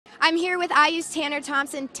I'm here with IU's Tanner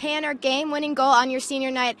Thompson. Tanner, game-winning goal on your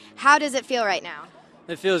senior night. How does it feel right now?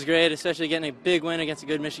 It feels great, especially getting a big win against a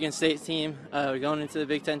good Michigan State team. We're going into the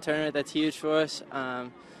Big Ten tournament. That's huge for us.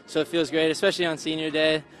 So it feels great, especially on senior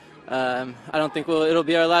day. I don't think it'll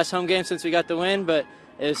be our last home game since we got the win, but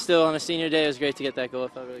it was still on a senior day. It was great to get that goal.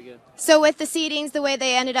 It felt really good. So with the seedings, the way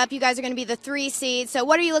they ended up, you guys are going to be the 3 seed. So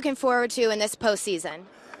what are you looking forward to in this postseason?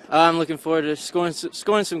 I'm looking forward to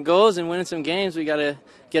scoring some goals and winning some games. We got to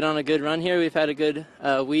get on a good run here. We've had a good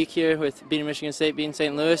week here with beating Michigan State, beating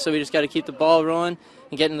St. Louis, so we just got to keep the ball rolling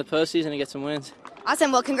and get in the postseason and get some wins.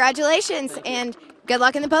 Awesome. Well, congratulations and good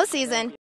luck in the postseason.